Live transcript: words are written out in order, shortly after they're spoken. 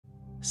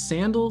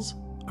Sandals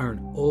are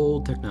an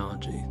old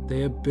technology. They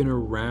have been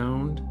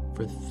around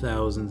for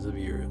thousands of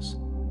years.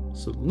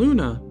 So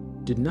Luna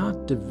did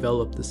not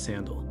develop the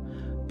sandal,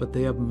 but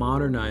they have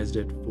modernized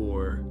it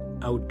for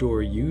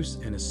outdoor use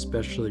and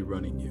especially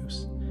running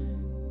use.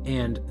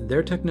 And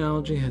their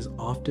technology has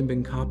often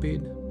been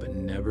copied, but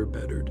never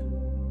bettered.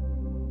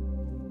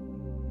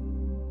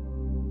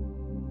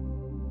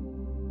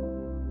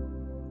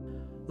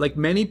 Like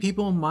many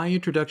people, my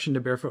introduction to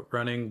barefoot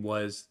running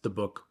was the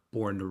book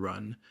Born to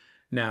Run.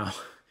 Now,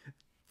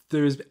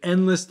 there's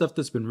endless stuff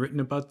that's been written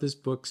about this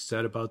book,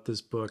 said about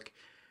this book,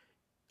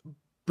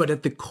 but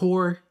at the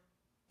core,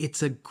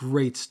 it's a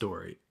great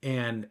story.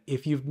 And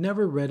if you've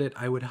never read it,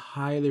 I would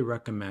highly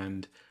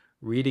recommend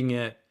reading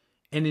it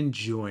and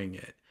enjoying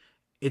it.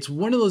 It's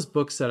one of those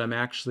books that I'm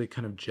actually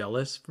kind of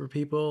jealous for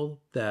people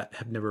that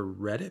have never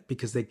read it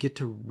because they get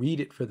to read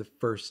it for the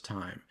first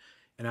time.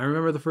 And I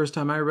remember the first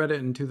time I read it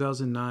in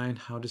 2009,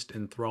 how just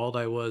enthralled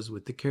I was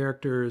with the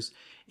characters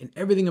and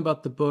everything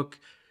about the book,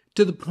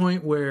 to the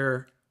point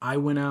where I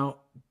went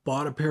out,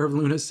 bought a pair of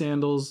Luna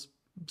sandals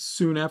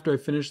soon after I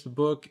finished the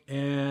book,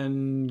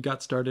 and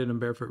got started in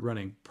barefoot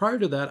running. Prior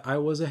to that, I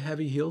was a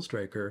heavy heel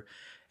striker.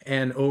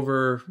 And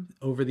over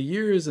the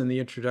years and the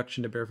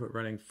introduction to barefoot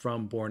running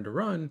from Born to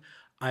Run,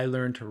 I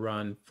learned to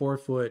run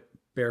forefoot,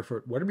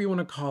 barefoot, whatever you want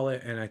to call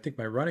it. And I think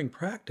my running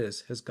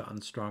practice has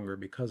gotten stronger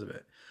because of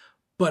it.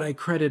 But I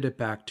credit it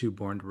back to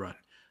Born to Run.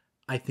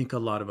 I think a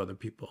lot of other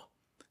people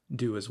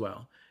do as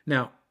well.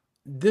 Now,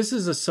 this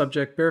is a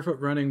subject,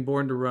 barefoot running,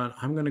 Born to Run.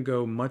 I'm going to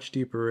go much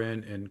deeper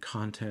in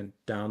content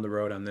down the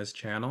road on this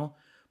channel.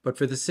 But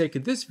for the sake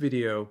of this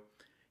video,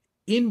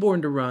 in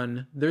Born to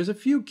Run, there's a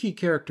few key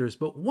characters,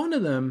 but one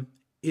of them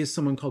is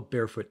someone called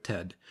Barefoot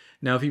Ted.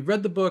 Now, if you've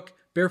read the book,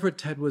 Barefoot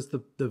Ted was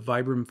the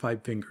Vibram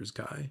Five Fingers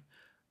guy.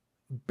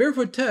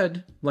 Barefoot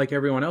Ted, like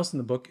everyone else in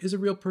the book, is a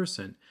real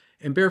person.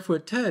 And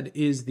Barefoot Ted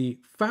is the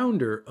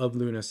founder of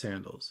Luna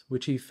Sandals,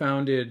 which he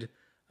founded,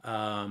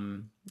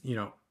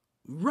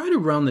 right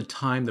around the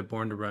time that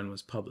Born to Run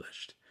was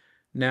published.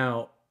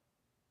 Now,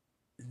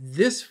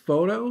 this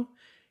photo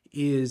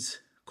is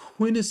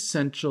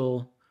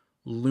quintessential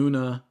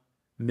Luna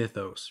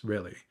mythos,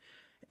 really.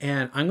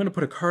 And I'm going to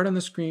put a card on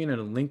the screen and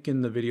a link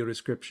in the video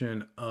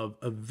description of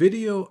a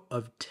video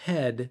of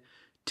Ted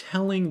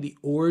telling the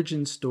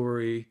origin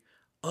story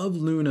of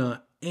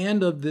Luna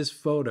and of this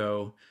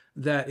photo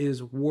that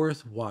is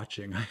worth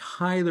watching. I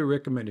highly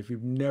recommend, if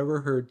you've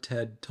never heard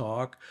Ted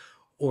talk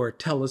or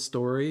tell a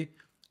story,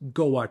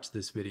 go watch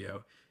this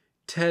video.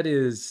 Ted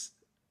is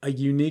a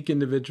unique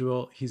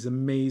individual. He's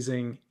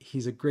amazing.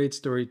 He's a great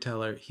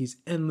storyteller. He's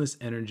endless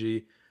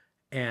energy.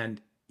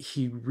 And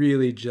he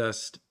really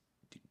just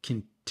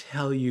can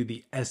tell you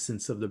the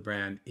essence of the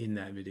brand in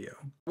that video.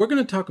 We're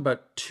going to talk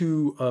about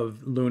two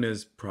of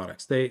Luna's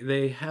products.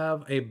 They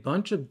have a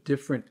bunch of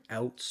different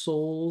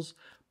outsoles,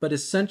 but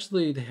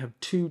essentially they have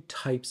two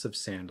types of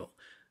sandal.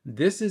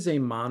 This is a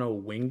Mono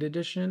Winged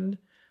Edition.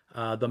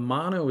 The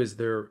Mono is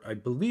I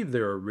believe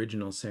their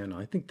original sandal.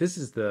 I think this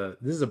is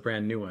a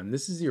brand new one.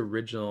 This is the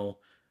original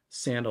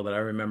sandal that I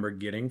remember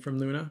getting from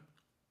Luna.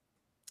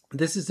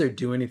 This is their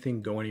Do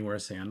Anything, Go Anywhere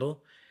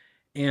sandal.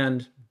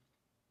 And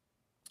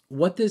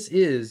what this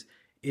is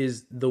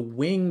the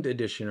Winged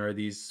Edition, are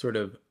these sort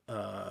of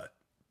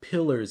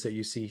pillars that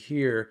you see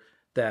here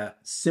that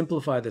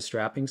simplify the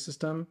strapping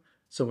system.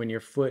 So when your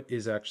foot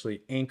is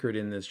actually anchored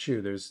in this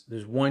shoe,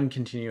 there's one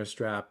continuous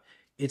strap.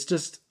 It's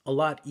just a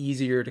lot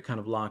easier to kind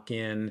of lock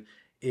in.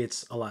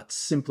 It's a lot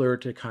simpler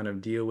to kind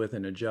of deal with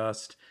and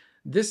adjust.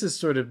 This is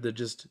sort of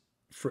just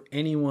for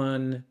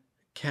anyone,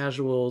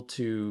 casual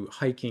to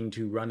hiking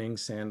to running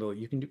sandal.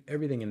 You can do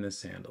everything in this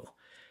sandal.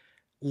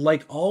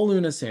 Like all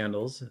Luna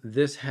sandals,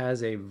 this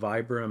has a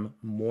Vibram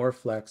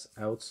Moreflex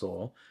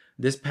outsole.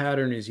 This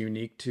pattern is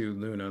unique to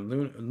Luna.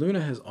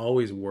 Luna has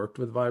always worked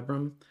with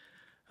Vibram.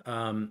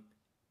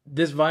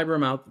 This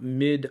Vibram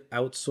mid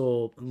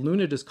outsole,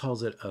 Luna just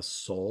calls it a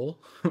sole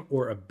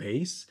or a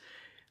base,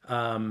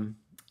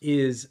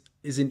 is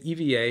an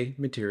EVA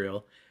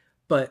material,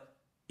 but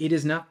it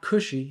is not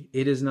cushy.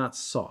 It is not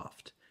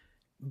soft.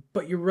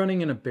 But you're running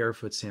in a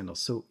barefoot sandal,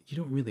 so you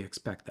don't really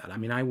expect that. I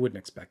mean, I wouldn't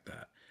expect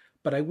that.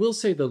 But I will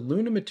say the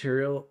Luna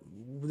material,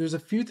 there's a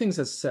few things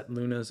that set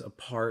Lunas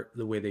apart,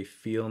 the way they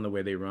feel and the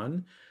way they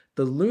run.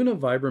 The Luna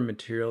Vibram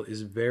material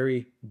is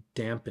very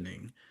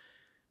dampening.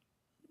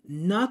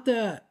 Not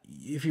that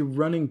if you're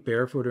running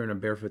barefoot or in a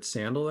barefoot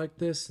sandal like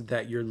this,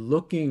 that you're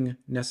looking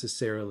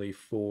necessarily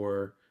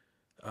for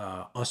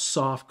a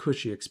soft,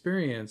 cushy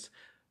experience,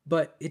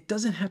 but it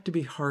doesn't have to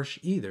be harsh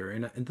either.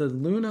 And the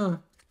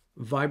Luna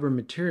Vibram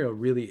material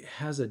really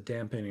has a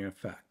dampening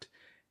effect.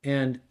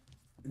 And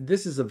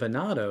this is a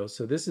Venado,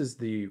 so this is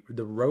the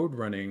road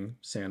running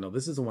sandal.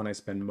 This is the one I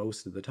spend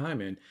most of the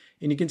time in.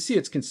 And you can see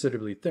it's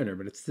considerably thinner,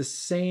 but it's the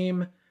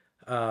same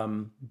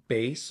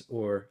base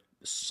or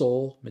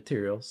sole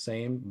material,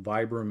 same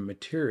Vibram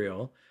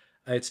material.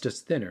 It's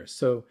just thinner.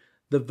 So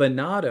the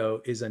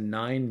Venado is a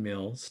 9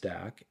 mil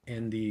stack,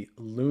 and the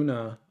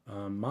Luna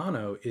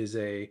Mono is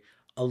a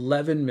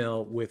 11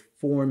 mil with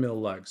 4 mil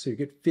lug. So you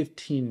get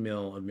 15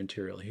 mil of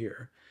material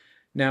here.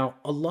 Now,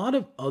 a lot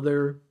of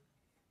other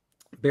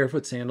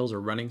barefoot sandals or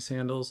running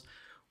sandals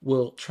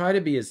will try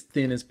to be as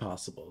thin as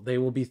possible. They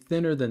will be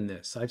thinner than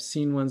this. I've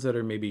seen ones that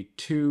are maybe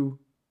 2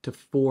 to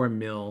 4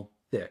 mil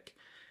thick.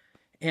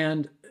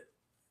 And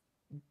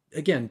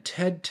again,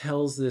 Ted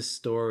tells this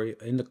story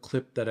in the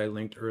clip that I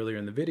linked earlier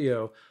in the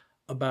video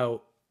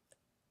about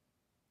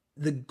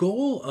the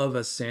goal of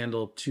a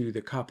sandal to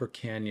the Copper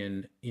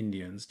Canyon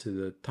Indians, to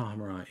the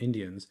Tahamaha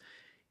Indians,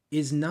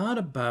 is not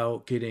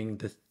about getting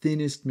the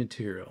thinnest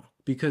material.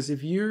 Because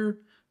if you're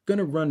going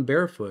to run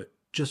barefoot,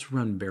 just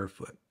run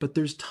barefoot. But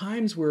there's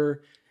times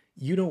where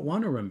you don't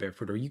want to run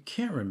barefoot, or you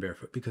can't run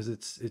barefoot because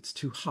it's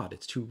too hot,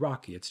 it's too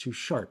rocky, it's too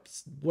sharp,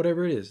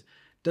 whatever it is.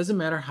 Doesn't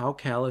matter how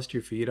calloused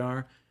your feet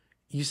are,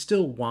 you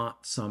still want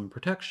some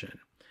protection.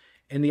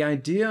 And the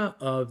idea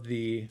of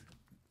the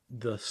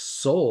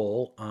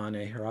sole on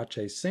a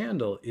Huarache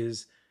sandal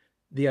is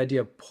the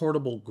idea of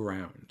portable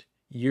ground.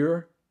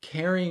 You're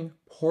carrying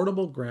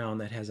portable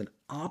ground that has an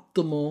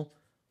optimal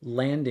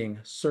landing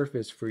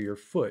surface for your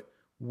foot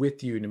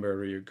with you no matter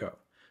where you go.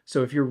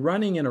 So if you're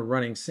running in a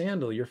running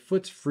sandal, your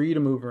foot's free to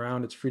move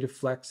around, it's free to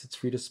flex, it's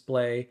free to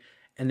splay,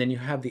 and then you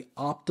have the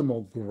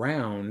optimal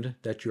ground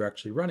that you're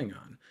actually running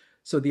on.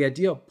 So the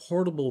idea of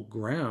portable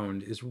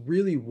ground is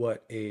really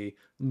what a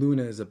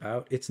Luna is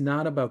about. It's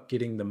not about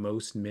getting the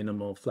most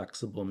minimal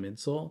flexible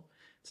midsole.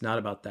 It's not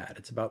about that.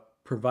 It's about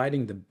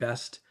providing the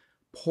best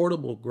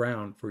portable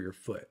ground for your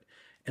foot.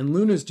 And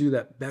Lunas do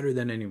that better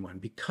than anyone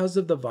because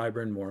of the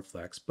Vibram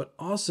Moreflex, but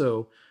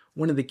also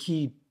one of the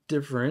key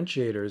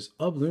differentiators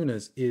of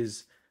Lunas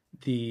is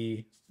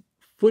the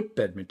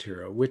footbed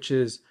material, which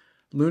is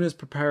Luna's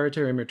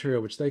proprietary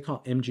material, which they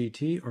call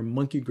MGT, or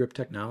monkey grip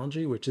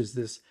technology, which is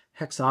this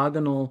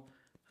hexagonal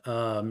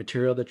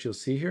material that you'll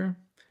see here.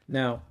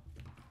 Now,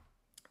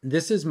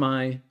 this is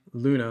my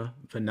Luna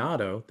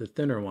Venado, the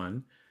thinner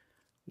one,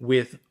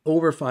 with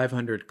over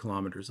 500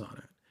 kilometers on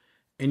it.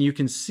 And you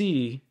can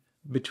see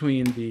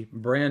between the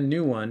brand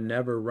new one,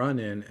 never run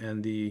in,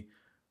 and the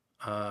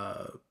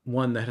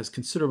one that has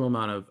considerable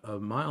amount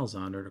of miles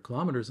on it or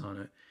kilometers on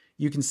it,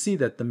 you can see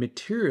that the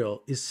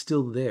material is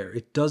still there.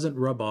 It doesn't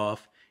rub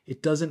off.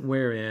 It doesn't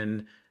wear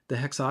in. The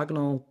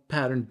hexagonal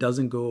pattern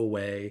doesn't go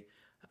away.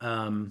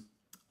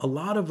 A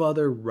lot of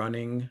other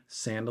running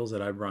sandals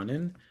that I've run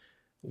in,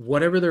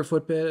 whatever their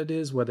footbed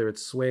is, whether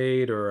it's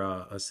suede or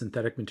a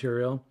synthetic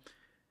material,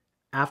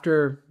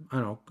 after, I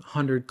don't know,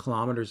 100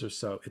 kilometers or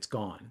so, it's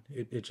gone.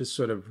 It just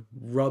sort of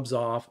rubs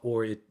off,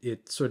 or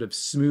it sort of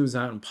smooths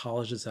out and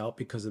polishes out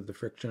because of the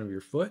friction of your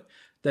foot,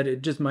 that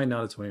it just might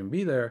not as well even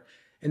be there.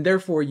 And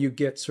therefore you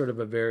get sort of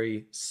a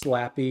very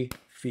slappy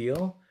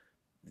feel.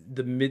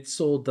 The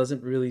midsole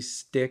doesn't really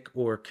stick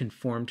or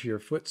conform to your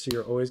foot, so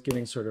you're always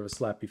getting sort of a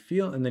slappy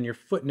feel, and then your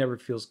foot never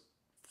feels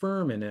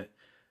firm in it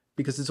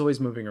because it's always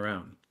moving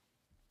around.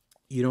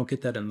 You don't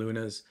get that in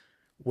Lunas,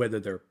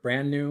 whether they're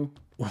brand new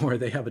or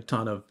they have a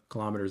ton of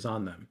kilometers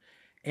on them.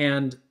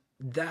 And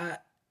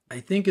that, I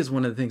think, is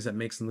one of the things that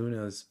makes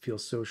Lunas feel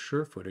so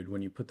sure-footed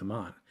when you put them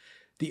on.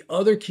 The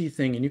other key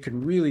thing, and you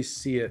can really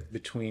see it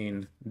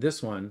between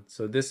this one,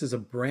 so this is a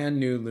brand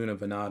new Luna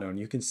Venado, and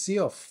you can see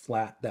how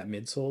flat that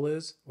midsole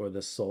is, or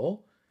the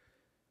sole.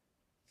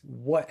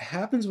 What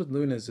happens with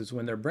Lunas is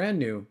when they're brand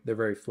new, they're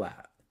very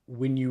flat.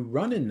 When you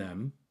run in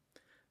them,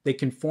 they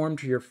conform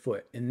to your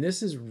foot, and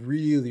this is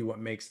really what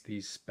makes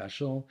these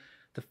special.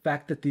 The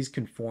fact that these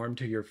conform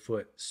to your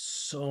foot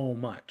so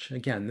much.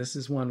 Again, this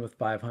is one with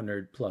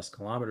 500 plus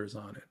kilometers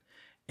on it,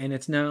 and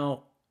it's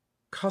now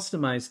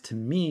customized to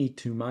me,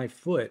 to my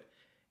foot,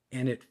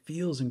 and it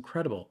feels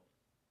incredible.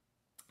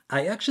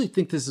 I actually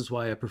think this is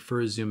why I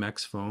prefer Zoom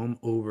X foam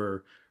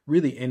over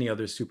really any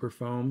other super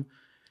foam,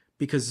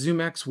 because Zoom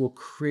X will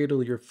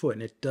cradle your foot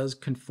and it does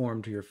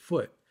conform to your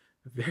foot.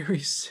 Very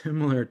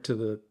similar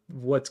to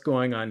what's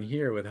going on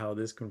here with how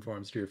this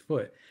conforms to your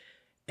foot.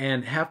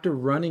 And after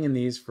running in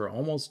these for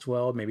almost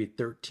 12, maybe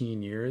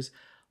 13 years,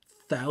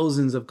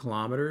 thousands of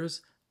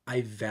kilometers,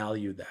 I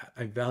value that.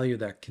 I value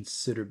that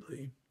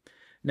considerably.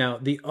 Now,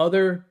 the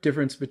other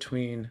difference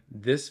between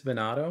this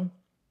Venado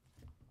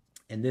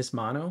and this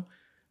Mono,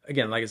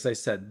 again, like as I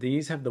said,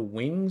 these have the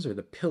wings or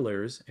the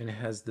pillars, and it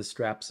has the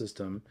strap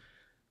system.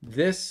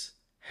 This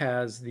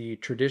has the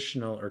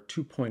traditional or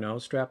 2.0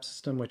 strap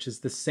system, which is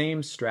the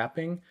same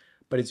strapping,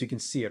 but as you can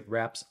see, it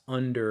wraps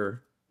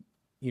under,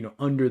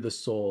 under the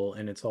sole,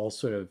 and it's all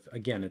sort of,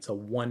 again, it's a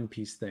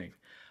one-piece thing.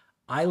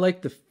 I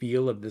like the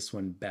feel of this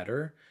one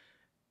better.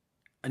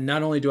 And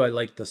not only do I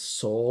like the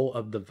sole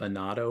of the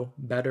Venado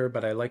better,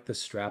 but I like the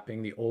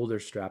strapping, the older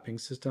strapping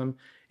system.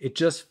 It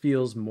just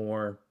feels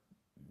more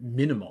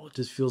minimal. It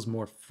just feels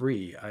more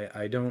free.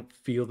 I don't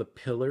feel the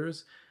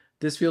pillars.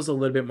 This feels a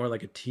little bit more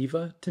like a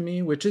Tiva to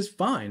me, which is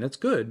fine. That's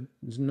good.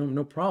 There's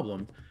no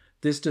problem.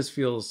 This just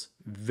feels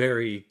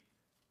very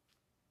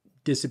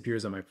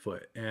disappears on my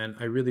foot, and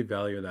I really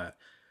value that.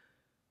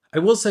 I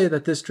will say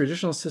that this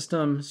traditional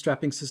system,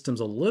 strapping system, is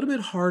a little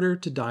bit harder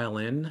to dial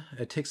in.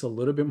 It takes a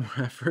little bit more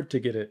effort to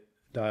get it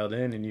dialed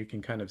in, and you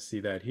can kind of see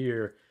that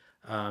here.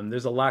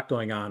 There's a lot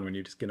going on when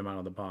you just get them out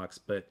of the box,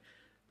 but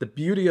the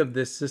beauty of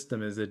this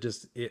system is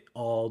it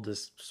all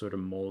just sort of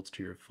molds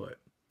to your foot.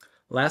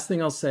 Last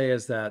thing I'll say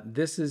is that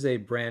this is a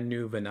brand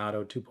new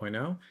Venado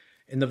 2.0.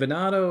 In the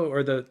Venado,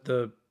 or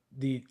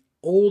the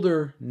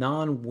older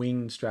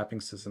non-winged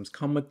strapping systems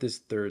come with this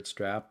third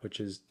strap, which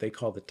is they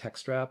call the tech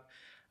strap.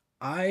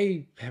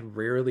 I have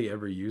rarely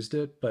ever used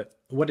it, but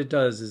what it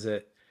does is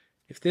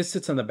if this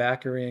sits on the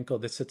back of your ankle,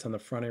 this sits on the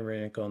front of your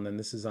ankle, and then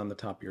this is on the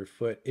top of your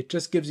foot, it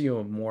just gives you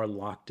a more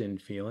locked in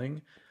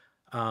feeling.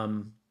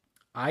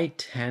 I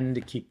tend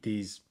to keep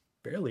these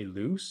fairly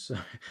loose.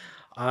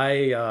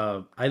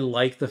 I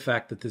like the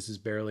fact that this is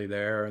barely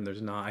there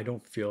and I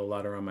don't feel a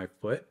lot around my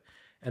foot.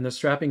 And the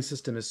strapping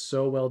system is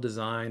so well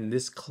designed.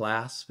 This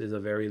clasp is a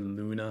very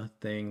Luna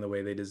thing, the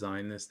way they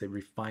design this. They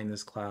refine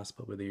this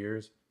clasp over the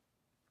years.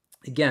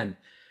 Again,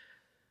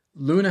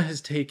 Luna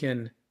has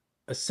taken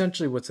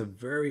essentially what's a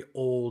very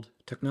old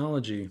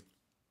technology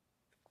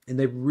and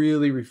they've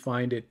really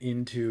refined it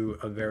into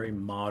a very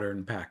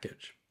modern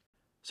package.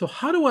 So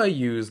how do I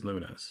use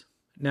Lunas?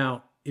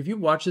 Now, if you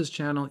watch this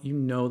channel, you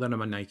know that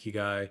I'm a Nike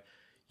guy.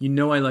 You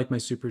know I like my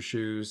super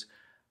shoes.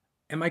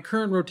 And my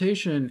current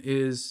rotation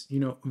is,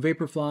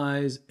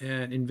 Vaporflies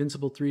and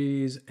Invincible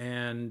 3s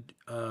and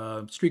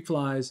Streak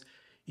Flies.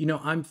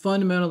 I'm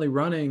fundamentally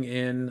running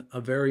in a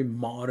very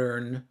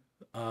modern,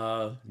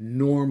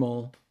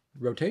 normal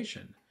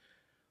rotation.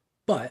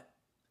 But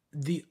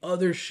the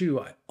other shoe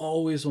I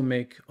always will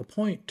make a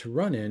point to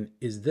run in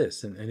is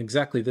this, and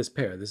exactly this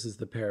pair. This is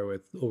the pair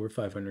with over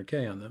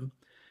 500K on them.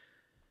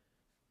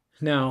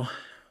 Now,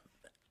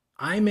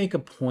 I make a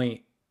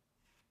point,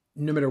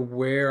 no matter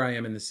where I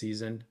am in the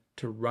season,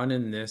 to run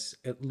in this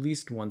at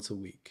least once a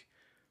week.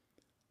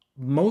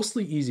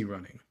 Mostly easy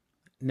running.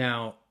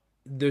 Now,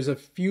 there's a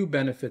few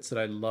benefits that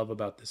I love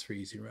about this for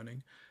easy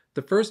running.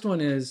 The first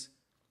one is,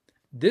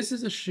 this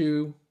is a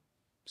shoe,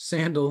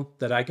 sandal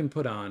that I can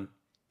put on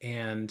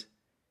and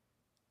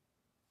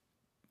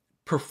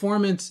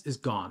performance is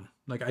gone.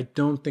 Like, I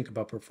don't think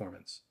about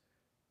performance.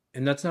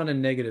 And that's not a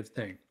negative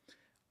thing.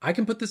 I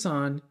can put this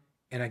on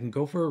and I can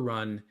go for a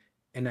run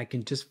and I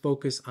can just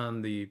focus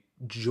on the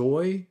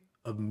joy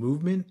of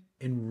movement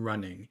and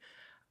running.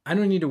 I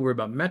don't need to worry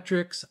about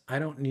metrics. I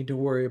don't need to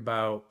worry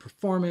about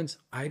performance.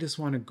 I just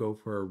want to go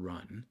for a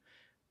run.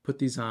 Put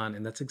these on,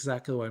 and that's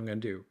exactly what I'm going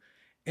to do.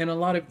 And a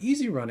lot of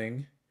easy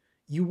running,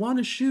 you want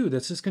a shoe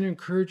that's just going to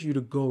encourage you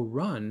to go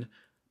run,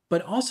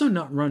 but also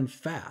not run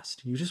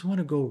fast. You just want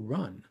to go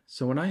run.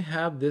 So when I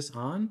have this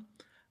on,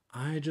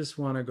 I just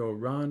want to go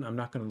run. I'm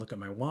not going to look at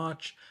my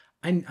watch.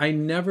 I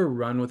never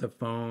run with a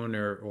phone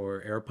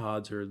or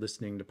AirPods or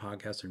listening to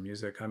podcasts or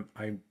music.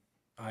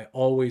 I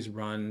always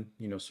run,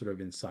 sort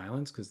of in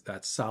silence because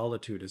that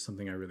solitude is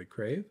something I really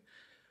crave.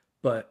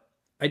 But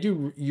I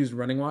do use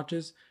running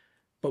watches.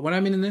 But when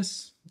I'm in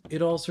this,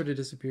 it all sort of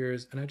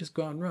disappears and I just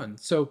go out and run.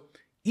 So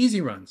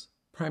easy runs,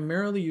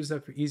 primarily use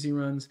that for easy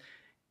runs.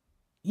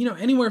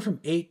 Anywhere from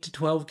 8 to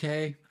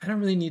 12K. I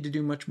don't really need to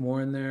do much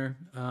more in there.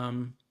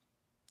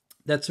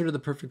 That's sort of the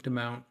perfect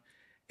amount.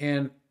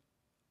 And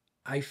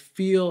I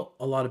feel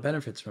a lot of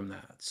benefits from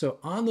that. So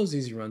on those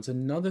easy runs,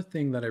 another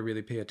thing that I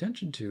really pay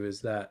attention to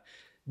is that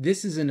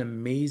this is an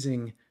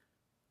amazing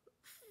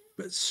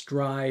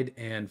stride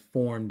and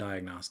form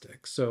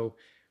diagnostic. So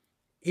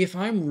if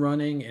I'm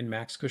running in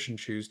max cushion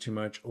shoes too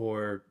much,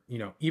 or,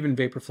 even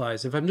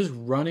Vaporflies, if I'm just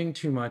running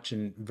too much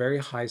in very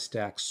high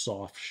stack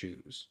soft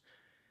shoes,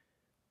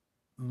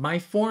 my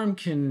form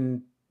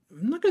can,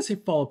 I'm not going to say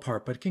fall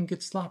apart, but it can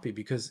get sloppy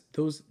because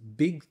those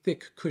big,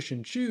 thick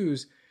cushion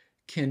shoes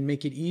can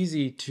make it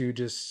easy to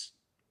just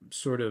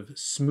sort of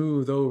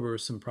smooth over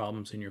some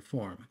problems in your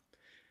form.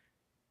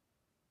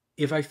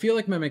 If I feel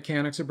like my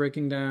mechanics are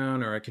breaking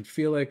down, or I can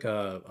feel like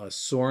a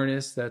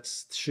soreness that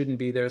shouldn't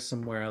be there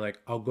somewhere, like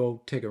I'll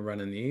go take a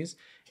run in these,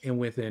 and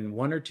within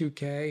 1 or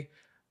 2K,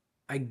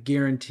 I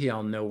guarantee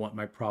I'll know what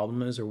my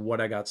problem is or what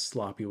I got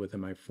sloppy with in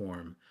my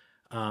form.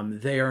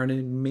 They are an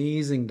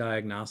amazing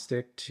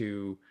diagnostic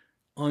to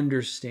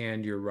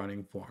understand your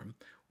running form.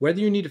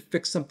 Whether you need to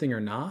fix something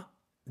or not,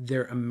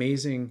 they're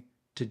amazing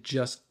to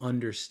just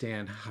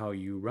understand how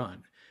you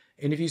run.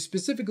 And if you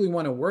specifically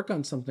want to work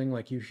on something,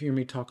 like you hear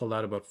me talk a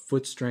lot about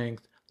foot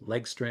strength,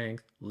 leg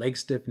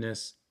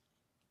stiffness,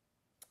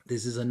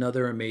 this is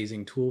another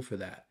amazing tool for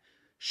that.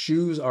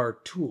 Shoes are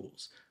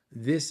tools.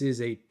 This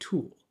is a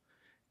tool,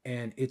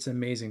 and it's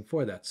amazing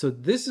for that. So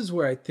this is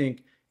where I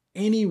think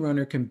any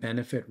runner can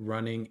benefit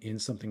running in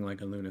something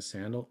like a Luna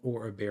sandal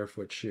or a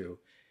barefoot shoe.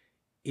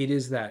 It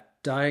is that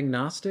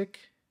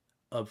diagnostic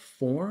of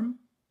form,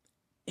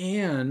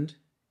 and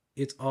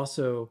it's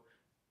also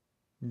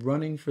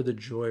running for the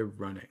joy of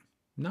running.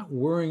 Not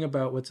worrying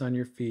about what's on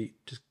your feet,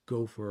 just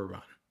go for a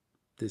run.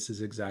 This is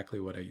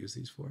exactly what I use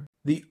these for.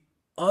 The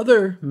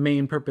other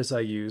main purpose I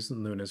use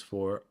Lunas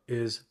for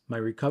is my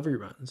recovery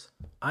runs.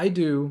 I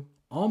do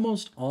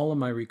almost all of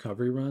my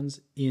recovery runs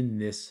in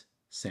this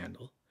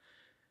sandal.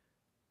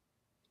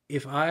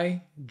 If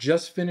I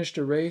just finished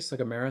a race,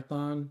 like a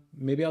marathon,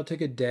 maybe I'll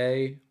take a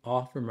day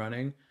off from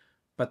running,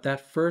 but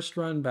that first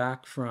run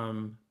back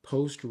from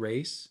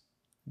post-race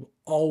will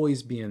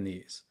always be in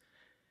these.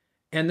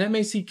 And that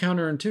may seem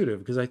counterintuitive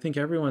because I think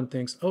everyone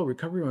thinks, oh,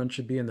 recovery run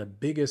should be in the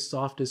biggest,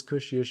 softest,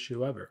 cushiest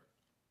shoe ever.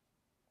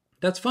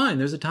 That's fine.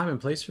 There's a time and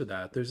place for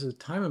that. There's a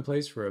time and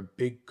place for a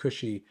big,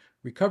 cushy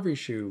recovery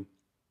shoe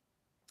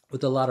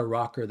with a lot of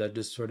rocker that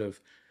just sort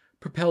of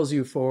propels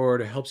you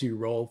forward or helps you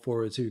roll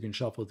forward so you can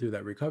shuffle through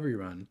that recovery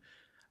run.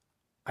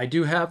 I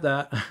do have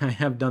that. I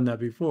have done that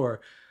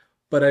before.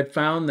 But I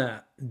found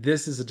that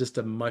this is just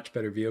a much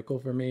better vehicle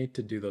for me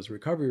to do those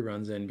recovery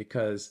runs in,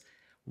 because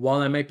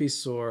while I might be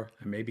sore,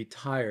 I may be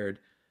tired,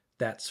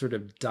 that sort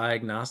of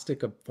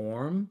diagnostic of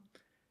form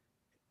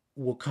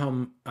will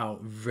come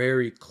out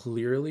very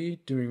clearly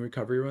doing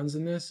recovery runs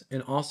in this.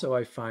 And also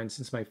I find,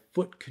 since my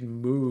foot can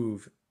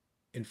move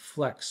and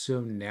flex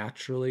so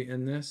naturally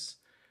in this,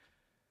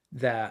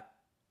 that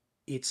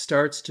it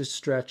starts to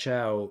stretch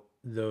out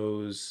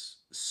those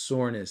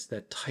soreness,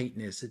 that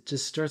tightness. It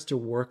just starts to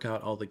work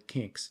out all the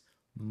kinks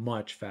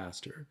much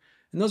faster.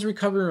 And those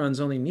recovery runs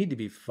only need to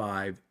be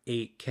 5,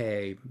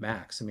 8K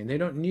max. I mean, they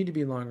don't need to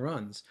be long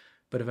runs.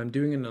 But if I'm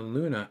doing it in a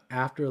Luna,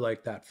 after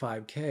like that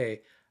 5K,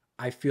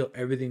 I feel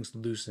everything's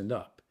loosened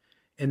up.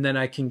 And then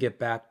I can get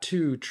back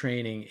to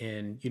training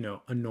in,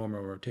 a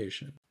normal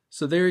rotation.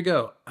 So there you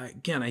go.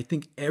 Again, I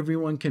think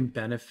everyone can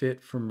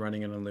benefit from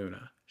running in a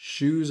Luna.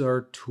 Shoes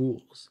are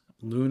tools.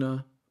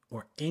 Luna,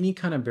 or any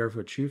kind of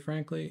barefoot shoe,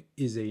 frankly,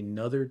 is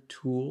another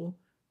tool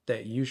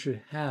that you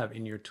should have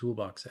in your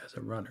toolbox as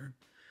a runner.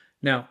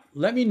 Now,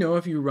 let me know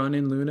if you run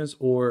in Lunas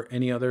or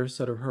any other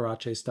sort of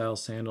Huarache style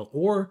sandal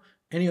or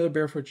any other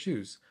barefoot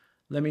shoes.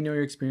 Let me know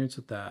your experience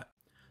with that.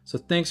 So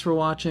thanks for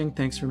watching.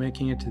 Thanks for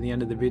making it to the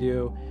end of the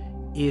video.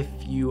 If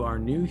you are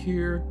new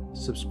here,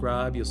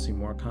 subscribe. You'll see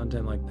more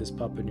content like this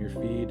pop in your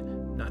feed.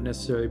 Not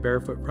necessarily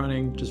barefoot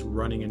running, just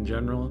running in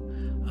general.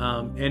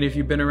 And if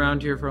you've been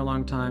around here for a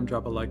long time,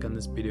 drop a like on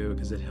this video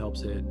because it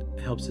helps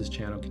this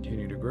channel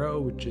continue to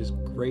grow, which is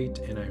great,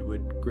 and I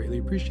would greatly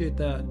appreciate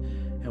that.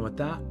 And with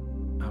that,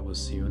 I will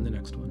see you in the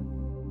next one.